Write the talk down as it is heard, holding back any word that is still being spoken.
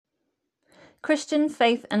Christian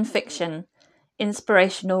faith and fiction,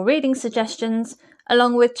 inspirational reading suggestions,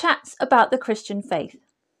 along with chats about the Christian faith.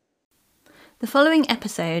 The following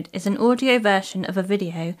episode is an audio version of a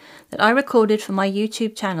video that I recorded for my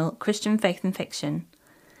YouTube channel, Christian Faith and Fiction.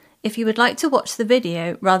 If you would like to watch the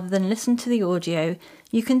video rather than listen to the audio,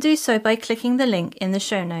 you can do so by clicking the link in the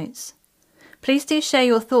show notes. Please do share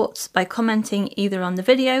your thoughts by commenting either on the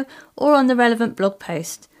video or on the relevant blog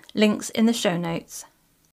post, links in the show notes.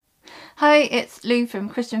 Hi, it's Lou from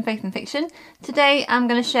Christian Faith and Fiction. Today I'm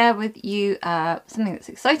going to share with you something that's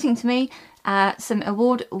exciting to me, some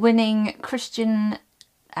award-winning Christian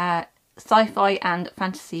sci-fi and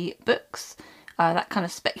fantasy books, that kind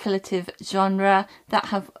of speculative genre that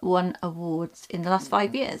have won awards in the last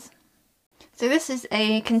 5 years. So this is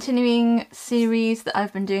a continuing series that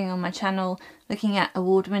I've been doing on my channel looking at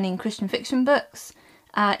award-winning Christian fiction books.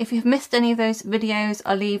 If you've missed any of those videos,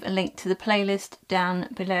 I'll leave a link to the playlist down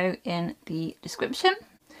below in the description.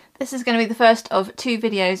 This is going to be the first of 2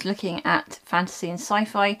 videos looking at fantasy and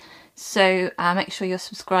sci-fi, so make sure you're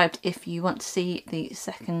subscribed if you want to see the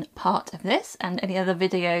second part of this and any other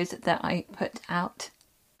videos that I put out.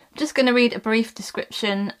 I'm just going to read a brief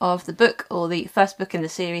description of the book, or the first book in the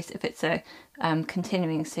series if it's a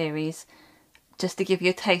continuing series, just to give you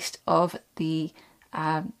a taste of the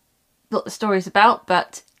what the story is about.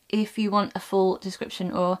 But if you want a full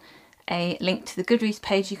description or a link to the Goodreads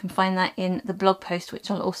page, you can find that in the blog post,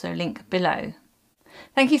 which I'll also link below.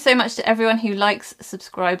 Thank you so much to everyone who likes,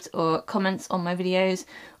 subscribes or comments on my videos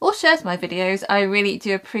or shares my videos. I really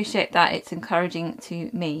do appreciate that. It's encouraging to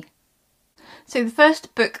me. So the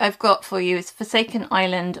first book I've got for you is Forsaken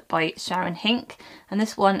Island by Sharon Hink, and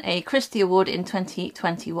this won a Christie Award in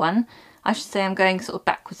 2021. I should say I'm going sort of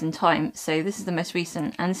backwards in time, so this is the most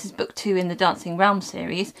recent, and this is book 2 in the Dancing Realms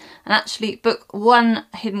series, and actually book 1,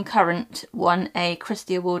 Hidden Current, won a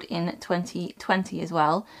Christie Award in 2020 as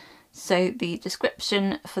well. So the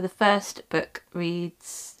description for the first book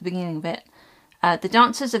reads, the beginning of it, the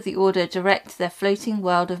dancers of the Order direct their floating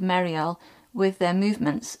world of Meriel with their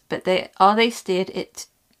movements, but are they steering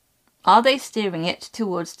it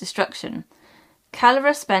towards destruction?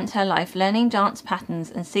 Calera spent her life learning dance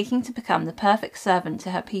patterns and seeking to become the perfect servant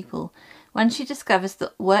to her people. When she discovers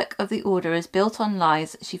the work of the Order is built on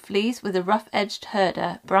lies, she flees with a rough-edged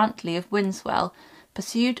herder, Brantley of Windswell.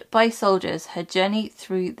 Pursued by soldiers, her journey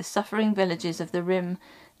through the suffering villages of the Rim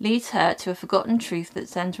leads her to a forgotten truth that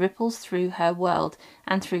sends ripples through her world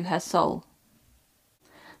and through her soul.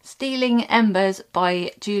 Stealing Embers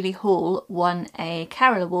by Julie Hall won a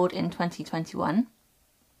Carol Award in 2021.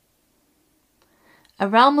 A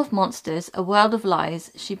realm of monsters, a world of lies,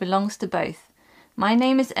 she belongs to both. My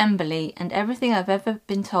name is Emberly, and everything I've ever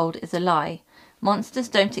been told is a lie. Monsters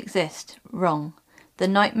don't exist. Wrong. The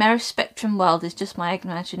nightmarish spectrum world is just my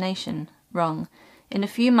imagination. Wrong. In a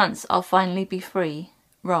few months I'll finally be free.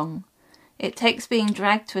 Wrong. It takes being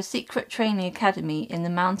dragged to a secret training academy in the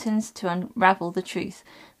mountains to unravel the truth.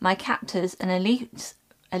 My captors, an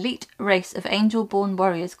elite race of angel-born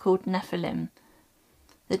warriors called Nephilim.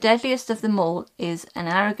 The deadliest of them all is an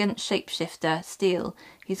arrogant shapeshifter, Steel.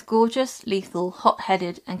 He's gorgeous, lethal,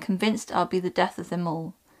 hot-headed, and convinced I'll be the death of them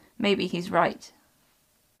all. Maybe he's right.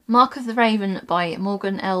 Mark of the Raven by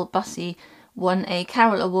Morgan L. Bussey won a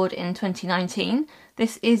Carol Award in 2019.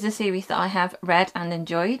 This is a series that I have read and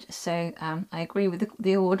enjoyed, so I agree with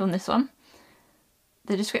the award on this one.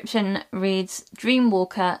 The description reads,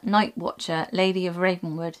 Dreamwalker, Night Watcher, Lady of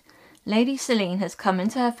Ravenwood. Lady Selene has come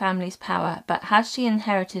into her family's power, but has she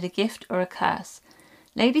inherited a gift or a curse?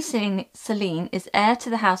 Lady Selene is heir to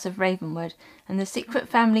the House of Ravenwood and the secret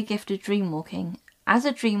family gift of dreamwalking. As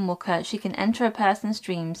a dreamwalker, she can enter a person's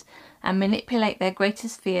dreams and manipulate their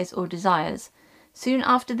greatest fears or desires. Soon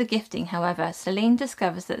after the gifting, however, Selene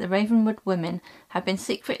discovers that the Ravenwood women have been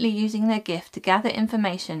secretly using their gift to gather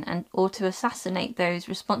information or to assassinate those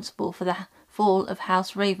responsible for the fall of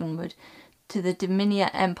House Ravenwood to the Dominia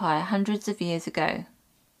Empire hundreds of years ago.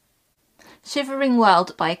 Shivering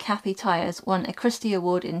World by Kathy Tyers won a Christie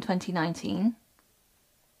Award in 2019.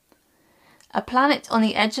 A Planet on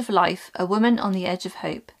the Edge of Life, a Woman on the Edge of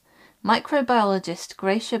Hope. Microbiologist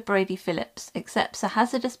Gracia Brady Phillips accepts a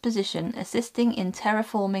hazardous position assisting in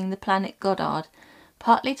terraforming the planet Goddard,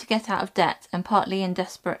 partly to get out of debt and partly in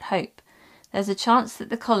desperate hope. There's a chance that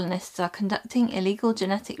the colonists are conducting illegal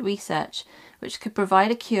genetic research which could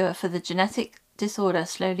provide a cure for the genetic disorder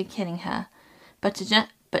slowly killing her. But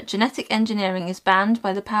genetic engineering is banned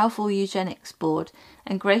by the powerful Eugenics Board,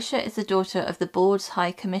 and Gracia is the daughter of the board's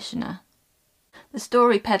High Commissioner. The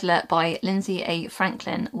Story Peddler by Lindsay A.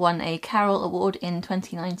 Franklin won a Carol Award in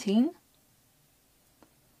 2019.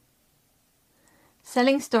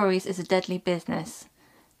 Selling stories is a deadly business.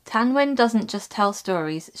 Tanwen doesn't just tell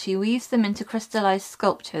stories, she weaves them into crystallized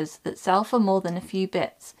sculptures that sell for more than a few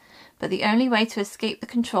bits. But the only way to escape the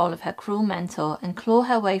control of her cruel mentor and claw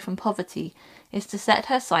her way from poverty is to set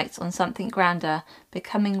her sights on something grander,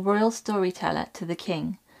 becoming royal storyteller to the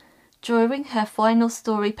king. During her final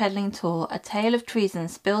story peddling tour, a tale of treason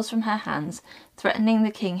spills from her hands, threatening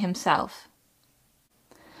the king himself.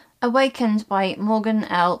 Awakened by Morgan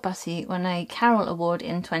L. Bussey won a Carroll Award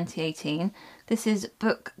in 2018. This is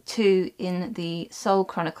book 2 in the Soul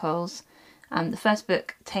Chronicles. The first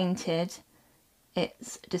book, Tainted.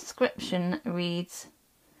 Its description reads,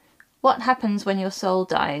 "What happens when your soul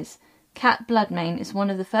dies? Kat Bloodmane is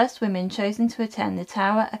one of the first women chosen to attend the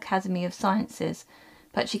Tower Academy of Sciences,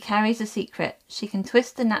 but she carries a secret. She can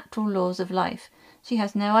twist the natural laws of life. She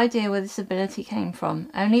has no idea where this ability came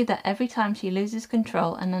from, only that every time she loses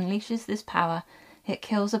control and unleashes this power, it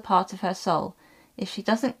kills a part of her soul. If she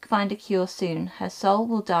doesn't find a cure soon, her soul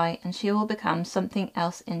will die and she will become something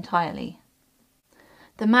else entirely."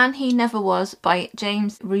 The Man He Never Was by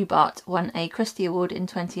James Rubart won a Christie Award in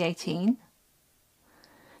 2018.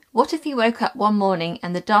 What if you woke up one morning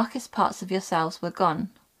and the darkest parts of yourselves were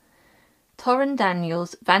gone? Torrin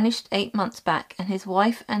Daniels vanished 8 months back and his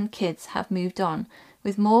wife and kids have moved on,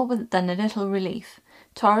 with more than a little relief.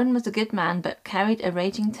 Torrin was a good man but carried a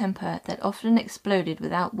raging temper that often exploded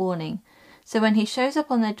without warning. So when he shows up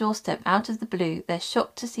on their doorstep out of the blue, they're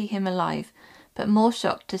shocked to see him alive, but more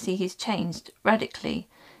shocked to see he's changed, radically.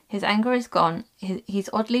 His anger is gone, he's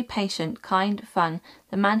oddly patient, kind, fun,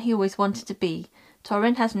 the man he always wanted to be.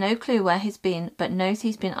 Torrin has no clue where he's been, but knows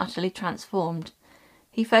he's been utterly transformed.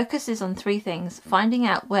 He focuses on 3 things: finding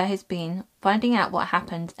out where he's been, finding out what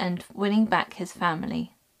happened, and winning back his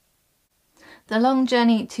family. The Long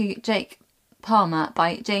Journey to Jake Palmer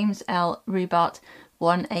by James L. Rubart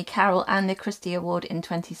won a Carroll and the Christie Award in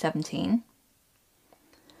 2017.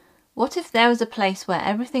 What if there was a place where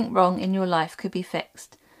everything wrong in your life could be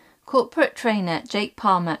fixed? Corporate trainer Jake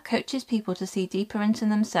Palmer coaches people to see deeper into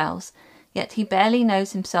themselves, yet he barely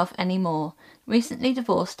knows himself anymore. Recently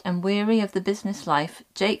divorced and weary of the business life,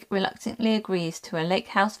 Jake reluctantly agrees to a lake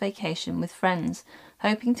house vacation with friends,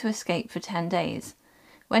 hoping to escape for 10 days.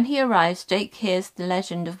 When he arrives, Jake hears the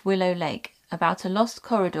legend of Willow Lake, about a lost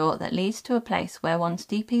corridor that leads to a place where one's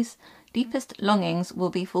deepest longings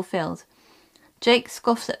will be fulfilled. Jake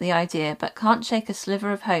scoffs at the idea, but can't shake a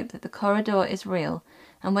sliver of hope that the corridor is real,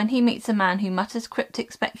 and when he meets a man who mutters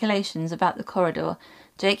cryptic speculations about the corridor,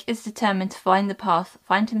 Jake is determined to find the path,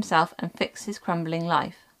 find himself, and fix his crumbling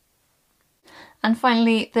life. And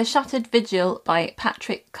finally, The Shuttered Vigil by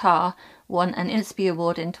Patrick Carr won an INSPI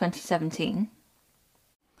Award in 2017.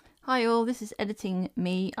 Hi all, this is Editing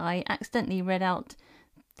Me. I accidentally read out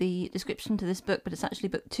the description to this book, but it's actually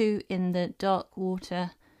book 2 in the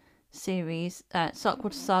Darkwater series,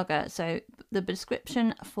 Darkwater Saga. So the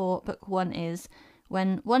description for book 1 is: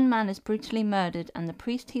 when one man is brutally murdered and the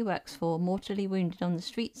priest he works for mortally wounded on the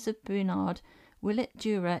streets of Bernard, Willett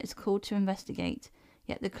Durer is called to investigate.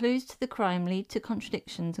 Yet the clues to the crime lead to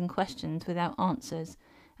contradictions and questions without answers.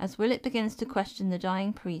 As Willett begins to question the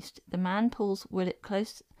dying priest, the man pulls Willett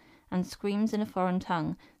close and screams in a foreign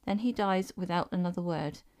tongue. Then he dies without another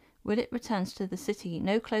word. Willett returns to the city,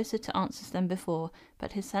 no closer to answers than before,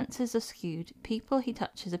 but his senses are skewed. People he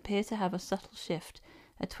touches appear to have a subtle shift,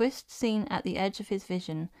 a twist seen at the edge of his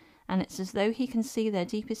vision, and it's as though he can see their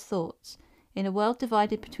deepest thoughts. In a world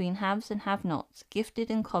divided between haves and have-nots,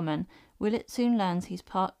 gifted and common, Willett soon learns he's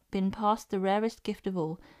been passed the rarest gift of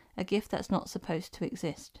all, a gift that's not supposed to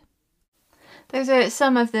exist. Those are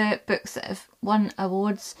some of the books that have won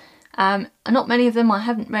awards. Not many of them I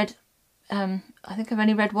haven't read. I think I've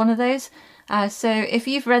only read one of those. So if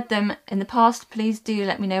you've read them in the past, please do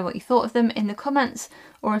let me know what you thought of them in the comments,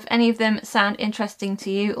 or if any of them sound interesting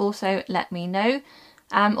to you, also let me know.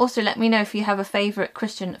 Also let me know if you have a favourite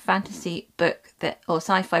Christian fantasy book or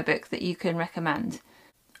sci-fi book that you can recommend.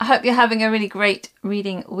 I hope you're having a really great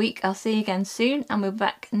reading week. I'll see you again soon, and we'll be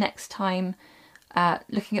back next time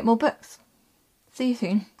looking at more books. See you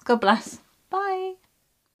soon. God bless. Bye.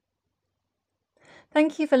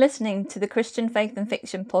 Thank you for listening to the Christian Faith and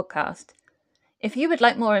Fiction podcast. If you would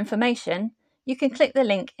like more information, you can click the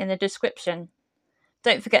link in the description.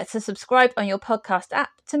 Don't forget to subscribe on your podcast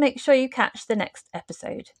app to make sure you catch the next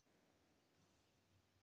episode.